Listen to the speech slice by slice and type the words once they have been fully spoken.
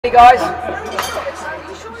Hey guys. Oh,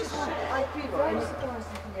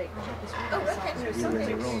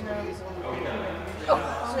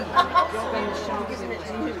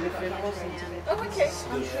 okay.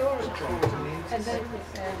 I'm sure. And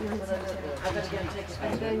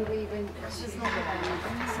then we went to South Africa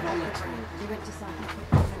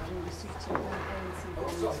and we received all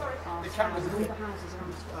the houses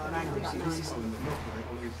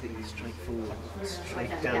Completely straightforward,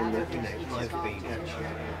 straight down the, I've been actually.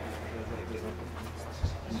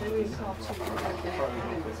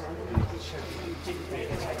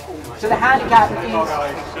 So the handicap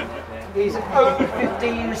is over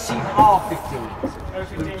 15, receive half 15.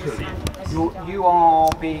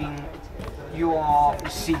 You are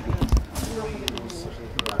receiving.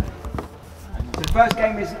 So the first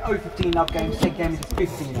game is an 0-15 love game, second game is a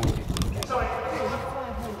 15-0-15.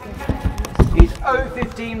 It's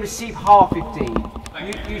 0-15, receive half 15.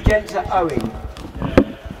 You gents are owing.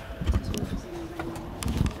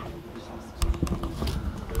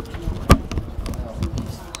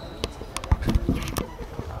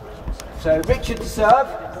 So Richard to serve.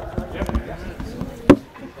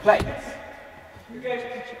 Play.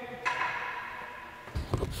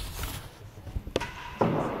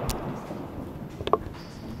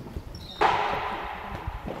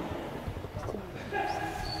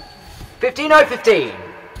 15-0-15.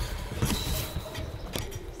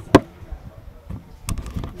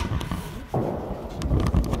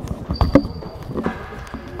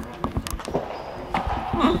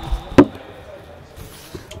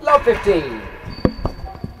 Love 15.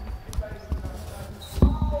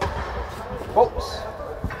 Oops.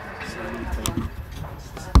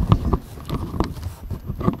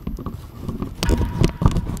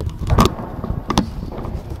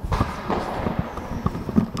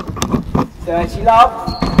 Dirty love.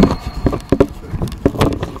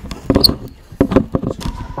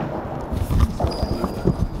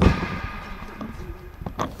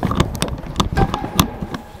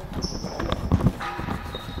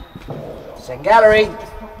 Second gallery.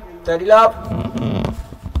 Dirty love.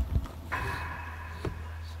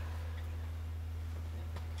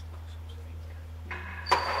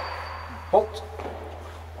 Halt.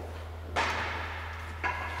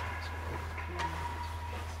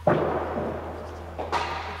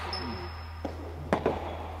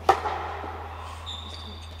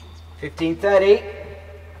 $15.30.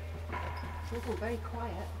 It's all very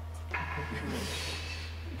quiet.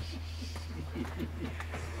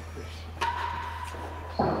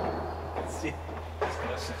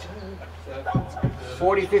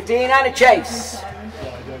 $40.15 and a chase.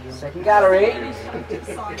 Second gallery.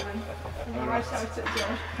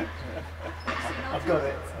 I've got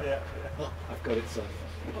it. Yeah. I've got it, son.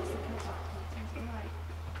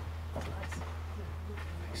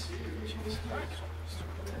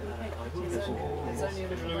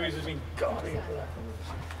 Louise has been guarding for that.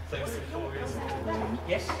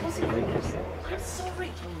 Yes.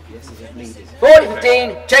 Sorry.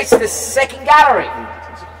 40-15, chase the second gallery.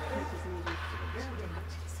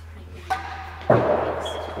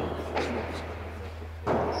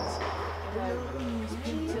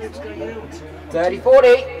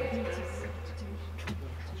 $30.40.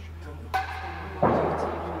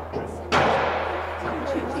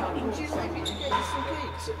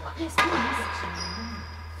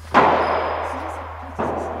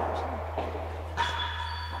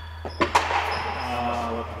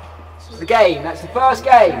 The game, that's the first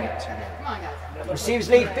game. Receives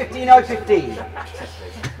lead 15-0-15.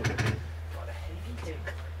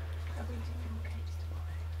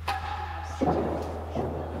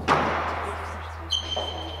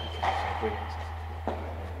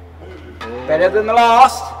 Better than the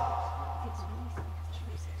last.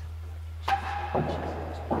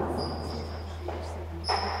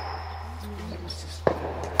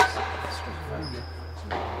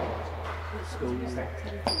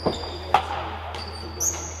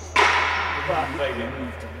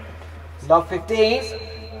 Love 15.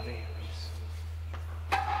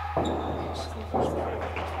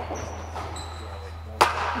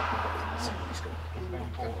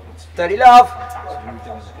 $30 love.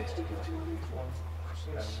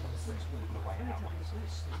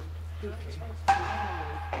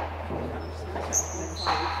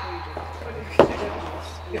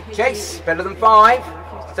 Chase, better than 5.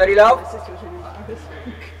 $30 love.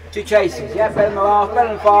 2 chases, yeah, better than the last, better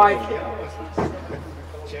than 5.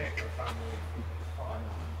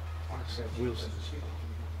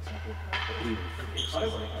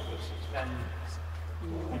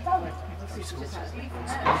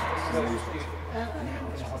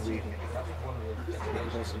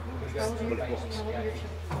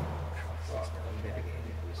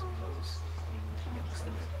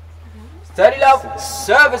 30 love,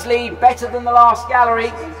 servers lead, better than the last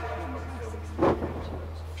gallery.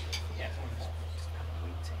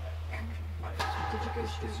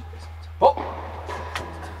 Oh.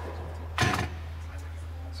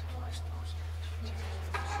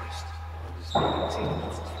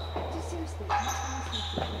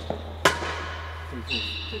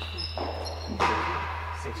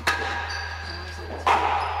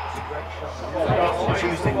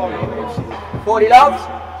 Tuesday. 40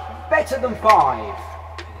 love, better than 5.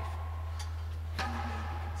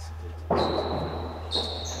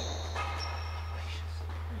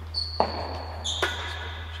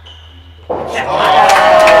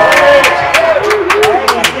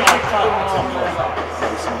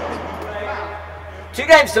 Two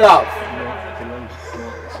games to love.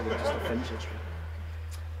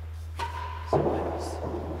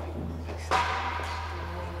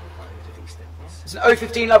 It's an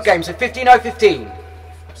 0-15 love game, so 15-0-15.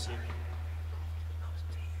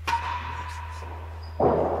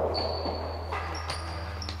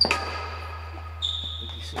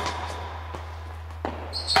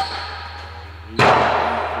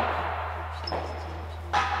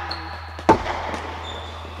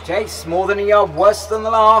 Chase, more than a yard, worse than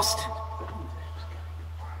the last.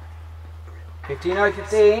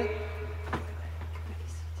 15-0-15.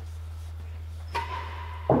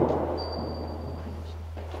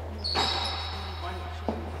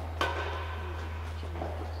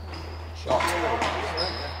 Shot.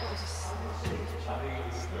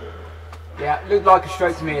 Yeah, looked like a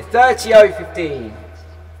stroke to me. 30-0-15.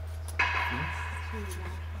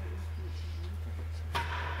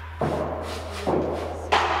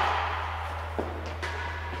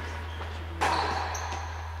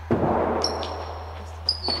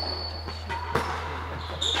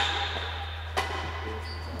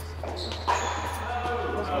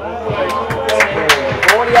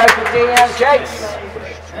 Chase.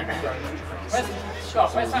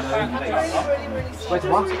 Where's that bandit jar?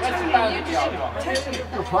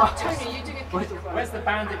 Where's what? Where's the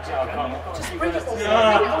bandit jar gone? Just bring it.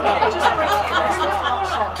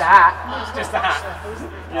 That. Just the hat.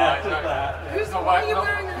 Yeah, just the hat. Who's not wearing a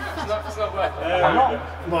hat? It's not working. I'm not.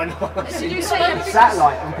 Why not? Did you say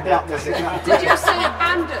Satellite and pick it up. Did you say a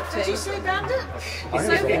bandit? Did you say bandit?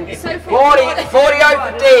 So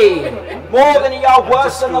 40-0-15. More than a yard,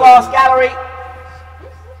 worse than the last gallery.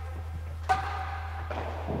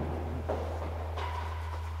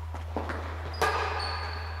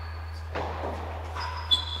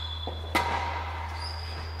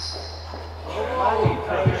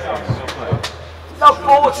 Love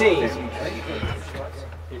 40.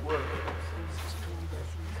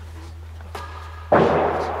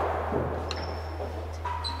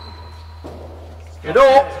 Good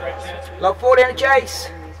all. Love 40 and a chase.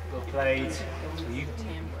 Well played. You.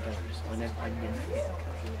 I never.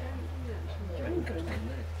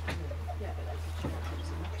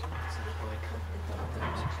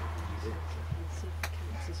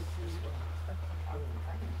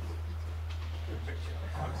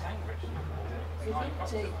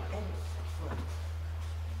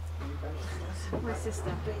 my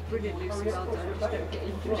sister, brilliant Lucy, well done. Just don't get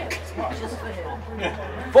injured.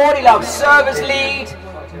 40 love, servers lead,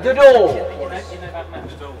 the door. You know that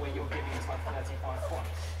match where you're giving us like 35 points?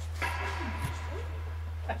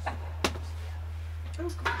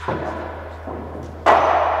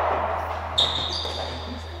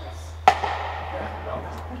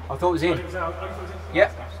 I thought it was in.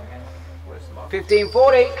 Yep.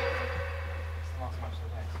 15-40.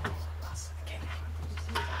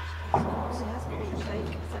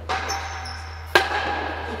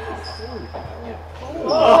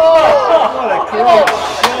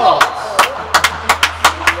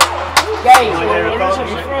 Game.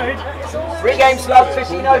 3 games left,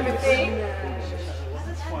 15-15.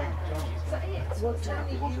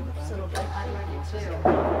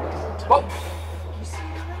 Whoa.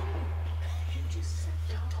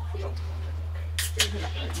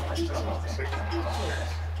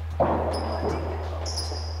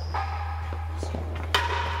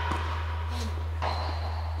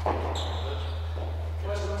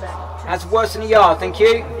 That's worse than a yard, thank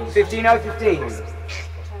you. 15-15.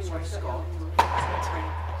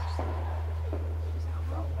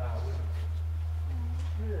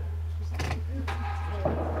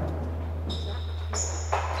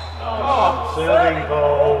 Serving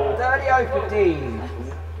ball. 30-15.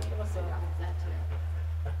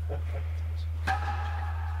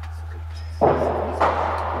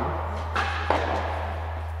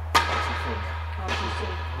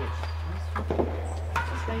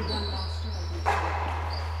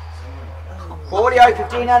 Forty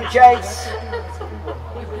 15 and chase.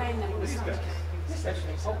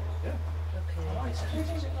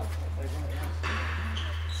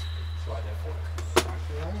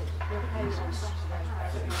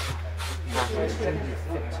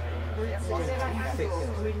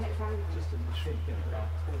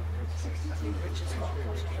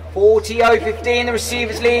 $40.015, the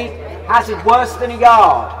receiver's lead. Hazard worse than a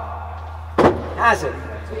yard. Hazard.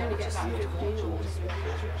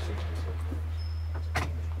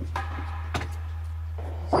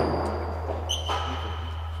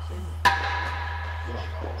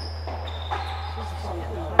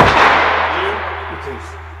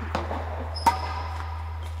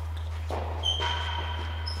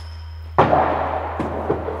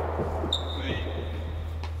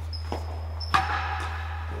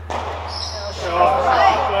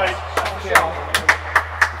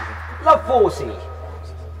 Love 40.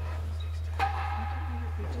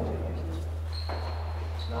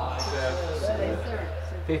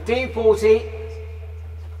 $15.40.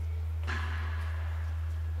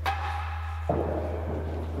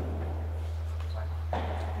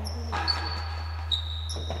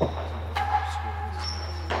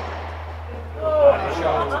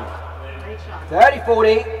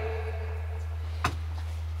 $30.40.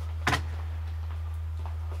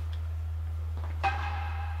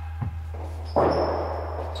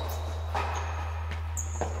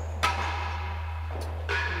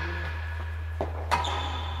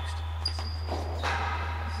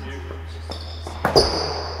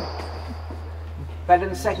 Better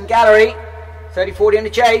than the second gallery. 30-40 in the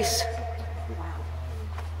chase.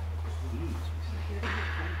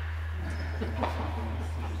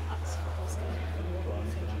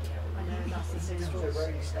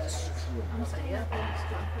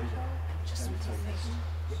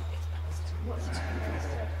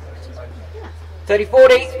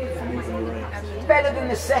 $30-40. Better than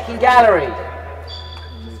the second gallery.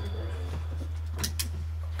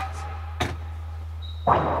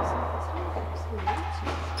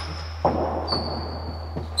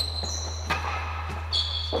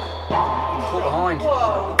 Behind.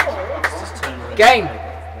 Game.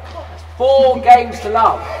 4 games to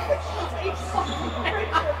love.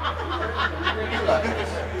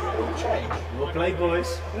 Well played,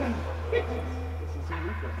 boys.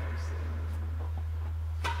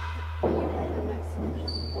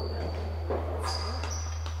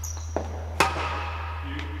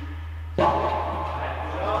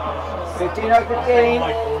 $15.15.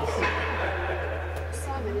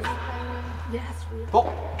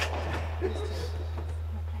 Four.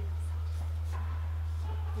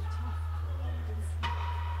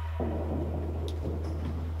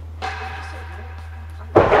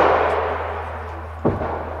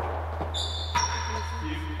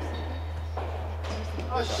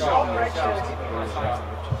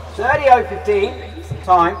 $30.015.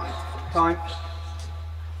 Time.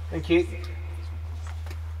 Thank you.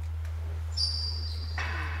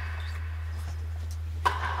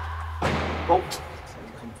 Oh.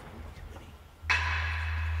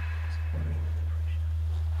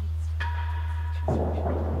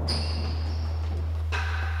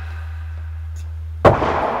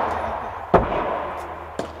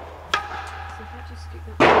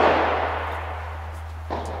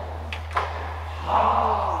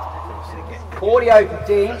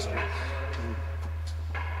 $40.015.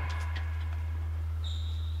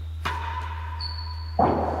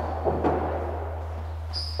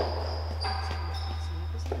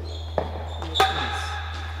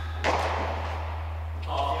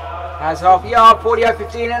 Has half a yard,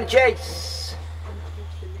 $40.015 and a chase.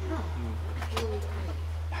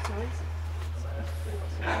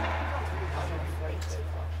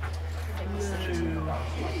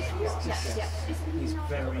 He's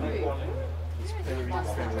very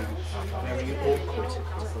awkward.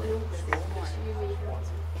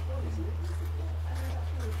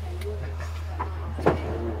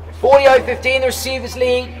 $40.015, the receiver's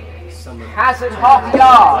lead. Hazard half a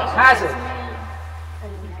yard. Hazard.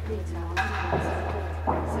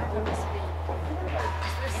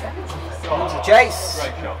 Chase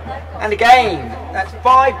and a game. That's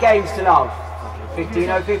 5 games to love.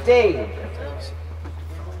 $15.015.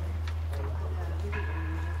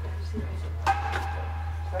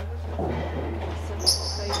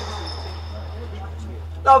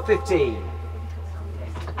 Love 15.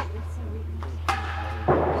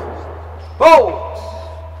 Bolt.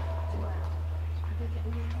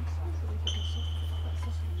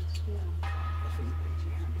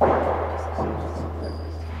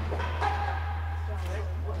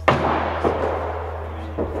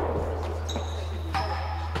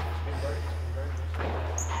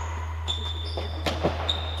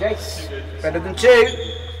 Chase, better than 2.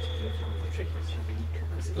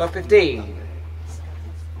 Love 15.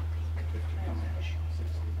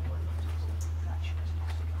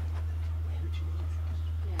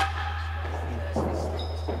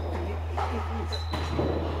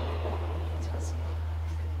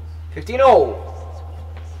 $15 all.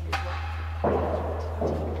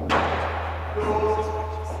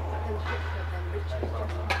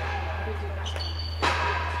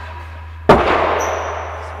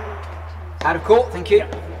 Out of court, thank you.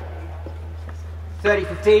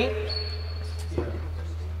 30-15.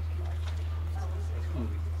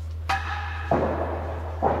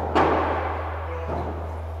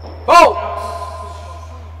 Oh!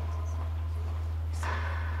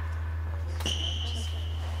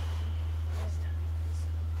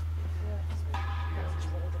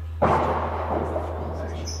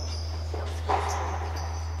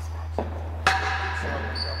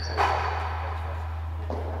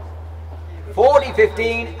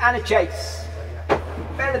 $40-15 and a chase.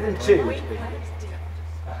 Better than 2. We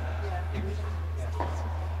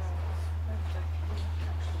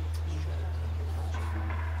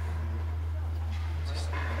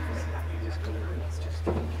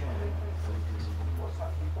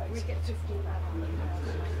get 15 back.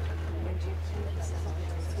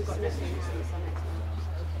 We've got no figures on it.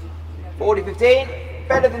 40-15,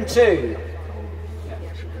 better than 2.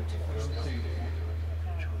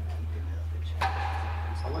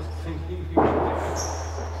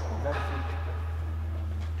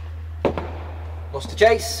 Lost to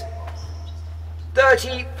chase.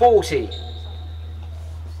 30-40.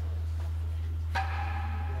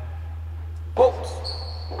 Bolt.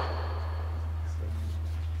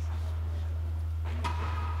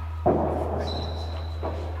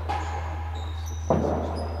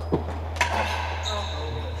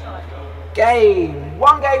 Game.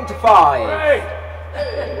 1 game to 5.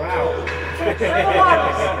 Wow. 2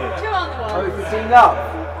 on the wall. 0-15 up.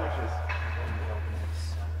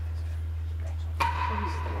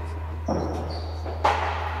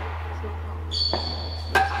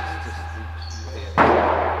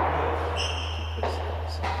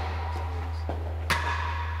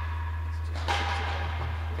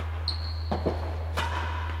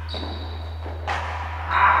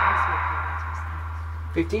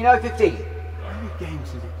 $15-15. How many games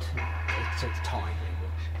is it to? It's time.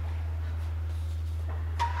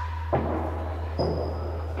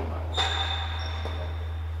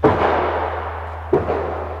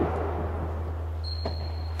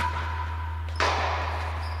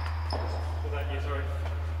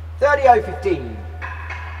 $30-15.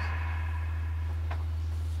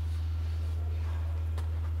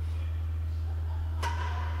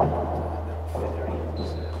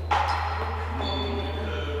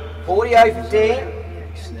 $40-15.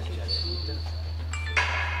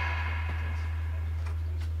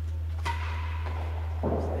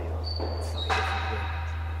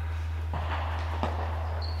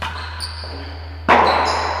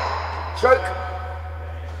 Stroke.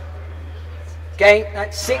 Game.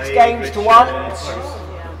 That's 6 games to 1.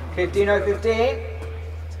 15-15.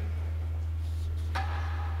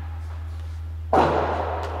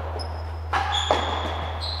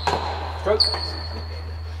 Stroke.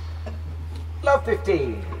 Love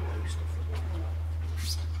 15.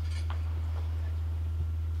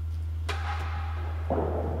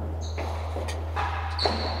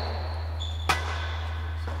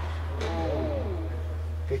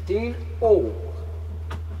 $15 all.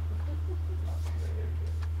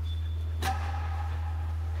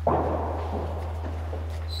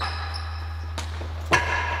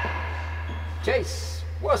 Chase,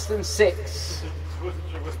 worse than 6.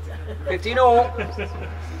 15 all.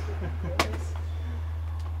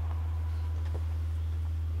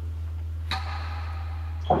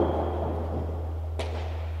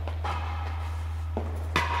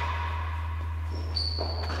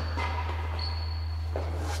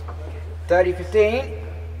 $30-15.